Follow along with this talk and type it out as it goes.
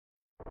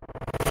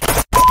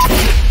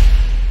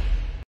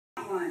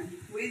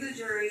We, the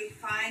jury,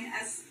 find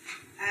as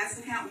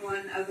to count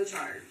one of the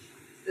charge.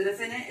 The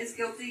defendant is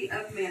guilty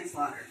of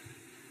manslaughter.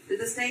 Did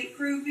the state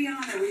prove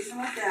beyond a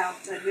reasonable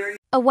doubt that during...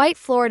 A white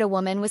Florida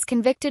woman was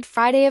convicted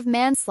Friday of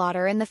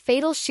manslaughter in the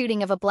fatal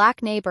shooting of a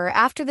black neighbor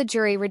after the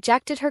jury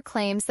rejected her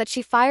claims that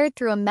she fired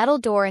through a metal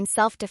door in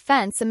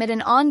self-defense amid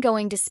an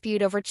ongoing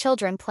dispute over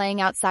children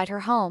playing outside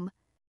her home.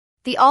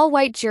 The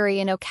all-white jury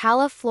in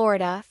Ocala,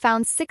 Florida,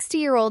 found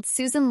 60-year-old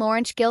Susan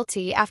Lawrence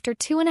guilty after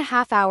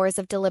 2.5 hours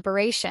of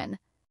deliberation.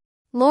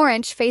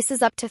 Lawrence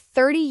faces up to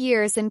 30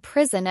 years in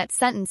prison at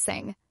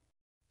sentencing.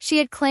 She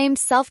had claimed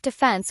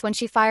self-defense when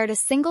she fired a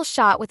single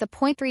shot with a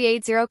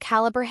 .380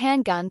 caliber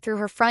handgun through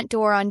her front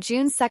door on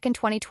June 2,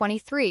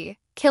 2023,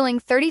 killing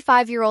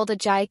 35-year-old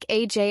Ajike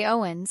A.J.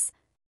 Owens.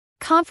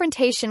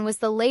 Confrontation was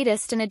the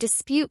latest in a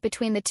dispute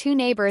between the two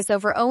neighbors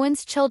over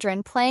Owens'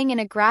 children playing in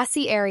a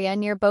grassy area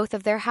near both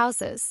of their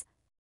houses.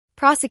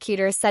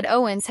 Prosecutors said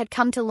Owens had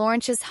come to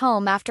Lawrence's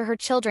home after her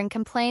children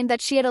complained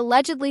that she had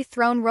allegedly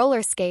thrown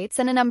roller skates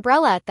and an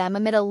umbrella at them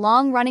amid a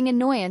long-running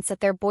annoyance at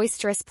their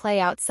boisterous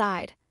play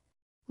outside.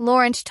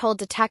 Lawrence told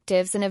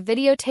detectives in a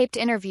videotaped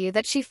interview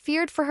that she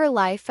feared for her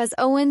life as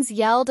Owens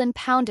yelled and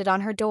pounded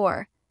on her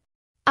door.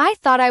 "I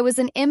thought I was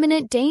in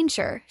imminent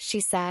danger," she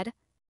said.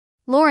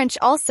 Lawrence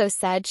also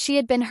said she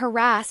had been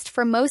harassed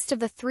for most of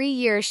the 3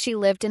 years she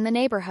lived in the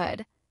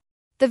neighborhood.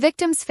 The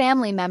victim's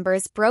family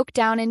members broke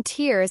down in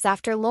tears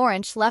after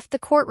Lawrence left the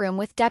courtroom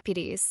with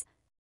deputies.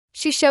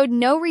 She showed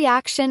no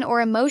reaction or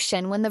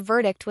emotion when the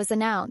verdict was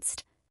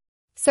announced.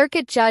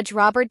 Circuit Judge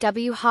Robert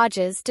W.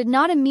 Hodges did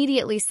not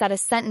immediately set a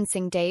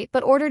sentencing date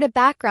but ordered a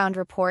background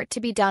report to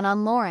be done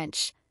on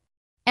Lawrence.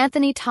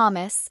 Anthony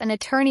Thomas, an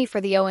attorney for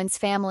the Owens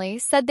family,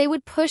 said they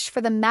would push for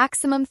the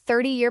maximum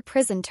 30-year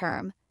prison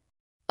term.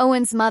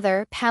 Owens'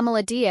 mother,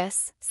 Pamela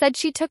Diaz, said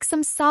she took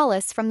some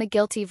solace from the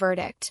guilty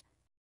verdict.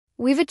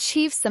 "We've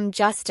achieved some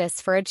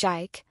justice for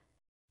Ajike.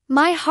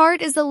 My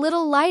heart is a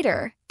little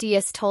lighter,"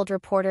 Diaz told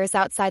reporters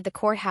outside the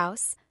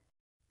courthouse.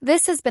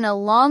 "This has been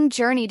a long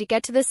journey to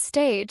get to this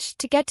stage,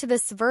 to get to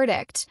this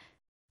verdict.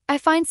 I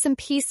find some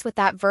peace with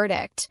that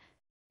verdict."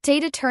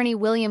 State Attorney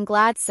William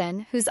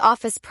Gladson, whose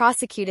office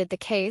prosecuted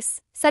the case,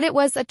 said it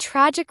was a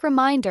tragic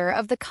reminder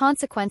of the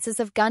consequences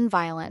of gun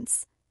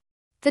violence.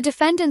 The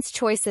defendant's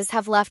choices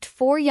have left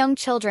 4 young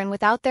children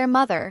without their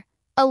mother,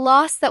 a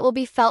loss that will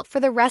be felt for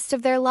the rest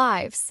of their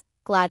lives,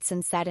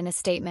 Gladson said in a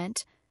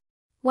statement.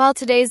 "While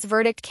today's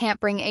verdict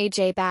can't bring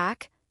AJ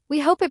back,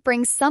 we hope it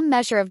brings some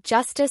measure of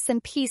justice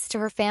and peace to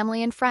her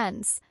family and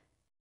friends."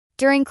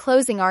 During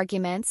closing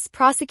arguments,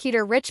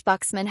 prosecutor Rich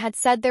Buxman had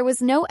said there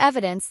was no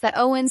evidence that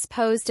Owens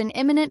posed an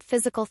imminent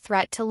physical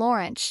threat to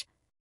Lawrence.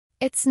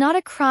 "It's not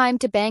a crime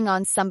to bang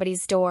on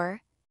somebody's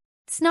door.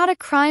 It's not a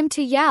crime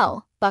to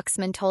yell,"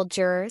 Buxman told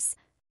jurors.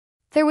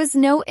 "There was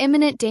no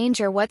imminent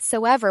danger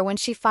whatsoever when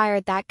she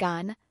fired that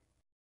gun."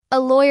 A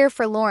lawyer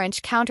for Lawrence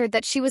countered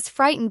that she was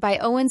frightened by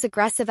Owens'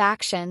 aggressive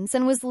actions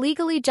and was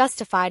legally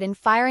justified in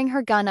firing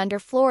her gun under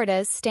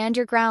Florida's Stand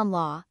Your Ground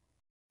law.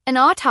 An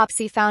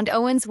autopsy found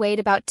Owens weighed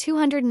about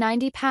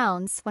 290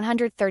 pounds,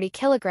 130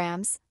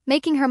 kilograms,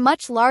 making her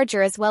much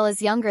larger as well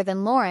as younger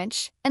than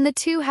Lawrence, and the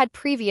two had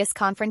previous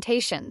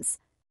confrontations.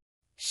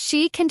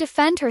 "She can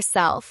defend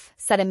herself,"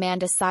 said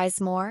Amanda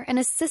Sizemore, an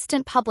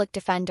assistant public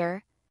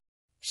defender.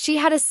 "She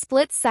had a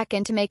split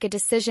second to make a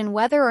decision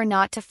whether or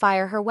not to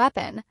fire her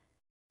weapon."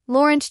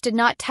 Lawrence did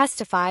not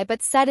testify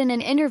but said in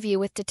an interview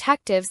with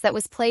detectives that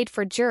was played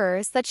for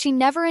jurors that she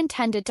never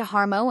intended to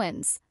harm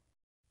Owens.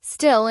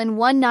 Still, in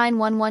one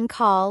 911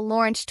 call,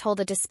 Lawrence told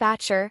a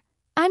dispatcher,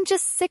 "I'm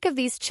just sick of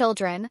these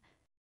children."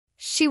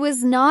 She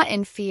was not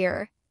in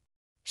fear.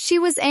 She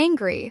was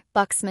angry,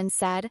 Buxman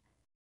said.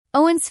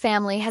 Owens'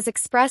 family has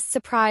expressed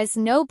surprise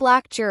no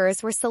black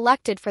jurors were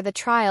selected for the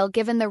trial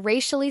given the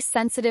racially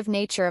sensitive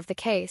nature of the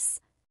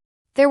case.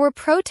 There were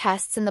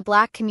protests in the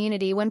black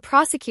community when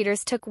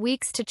prosecutors took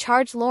weeks to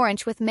charge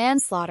Lawrence with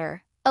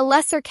manslaughter, a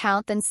lesser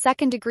count than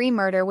second-degree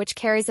murder which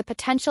carries a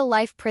potential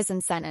life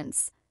prison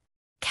sentence.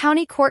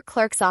 County Court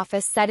Clerk's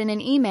office said in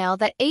an email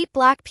that 8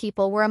 black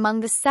people were among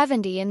the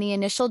 70 in the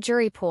initial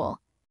jury pool.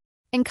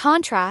 In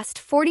contrast,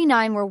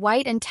 49 were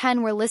white and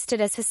 10 were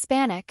listed as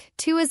Hispanic,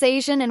 2 as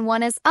Asian and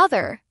 1 as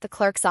other, the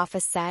clerk's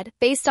office said,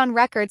 based on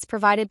records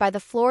provided by the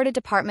Florida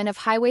Department of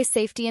Highway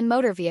Safety and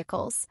Motor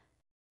Vehicles.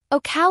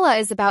 Ocala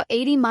is about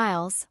 80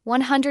 miles,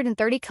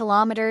 130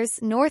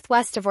 kilometers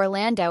northwest of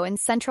Orlando in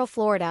central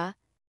Florida.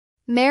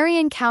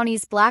 Marion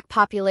County's black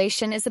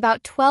population is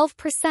about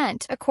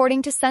 12%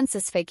 according to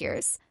census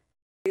figures.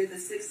 The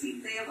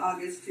 16th day of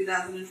August,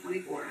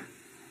 2024.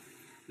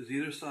 Does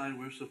either side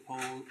wish to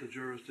poll the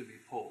jurors to be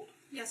polled?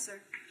 Yes,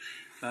 sir.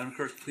 Madam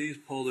Clerk, please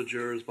poll the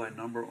jurors by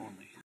number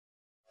only.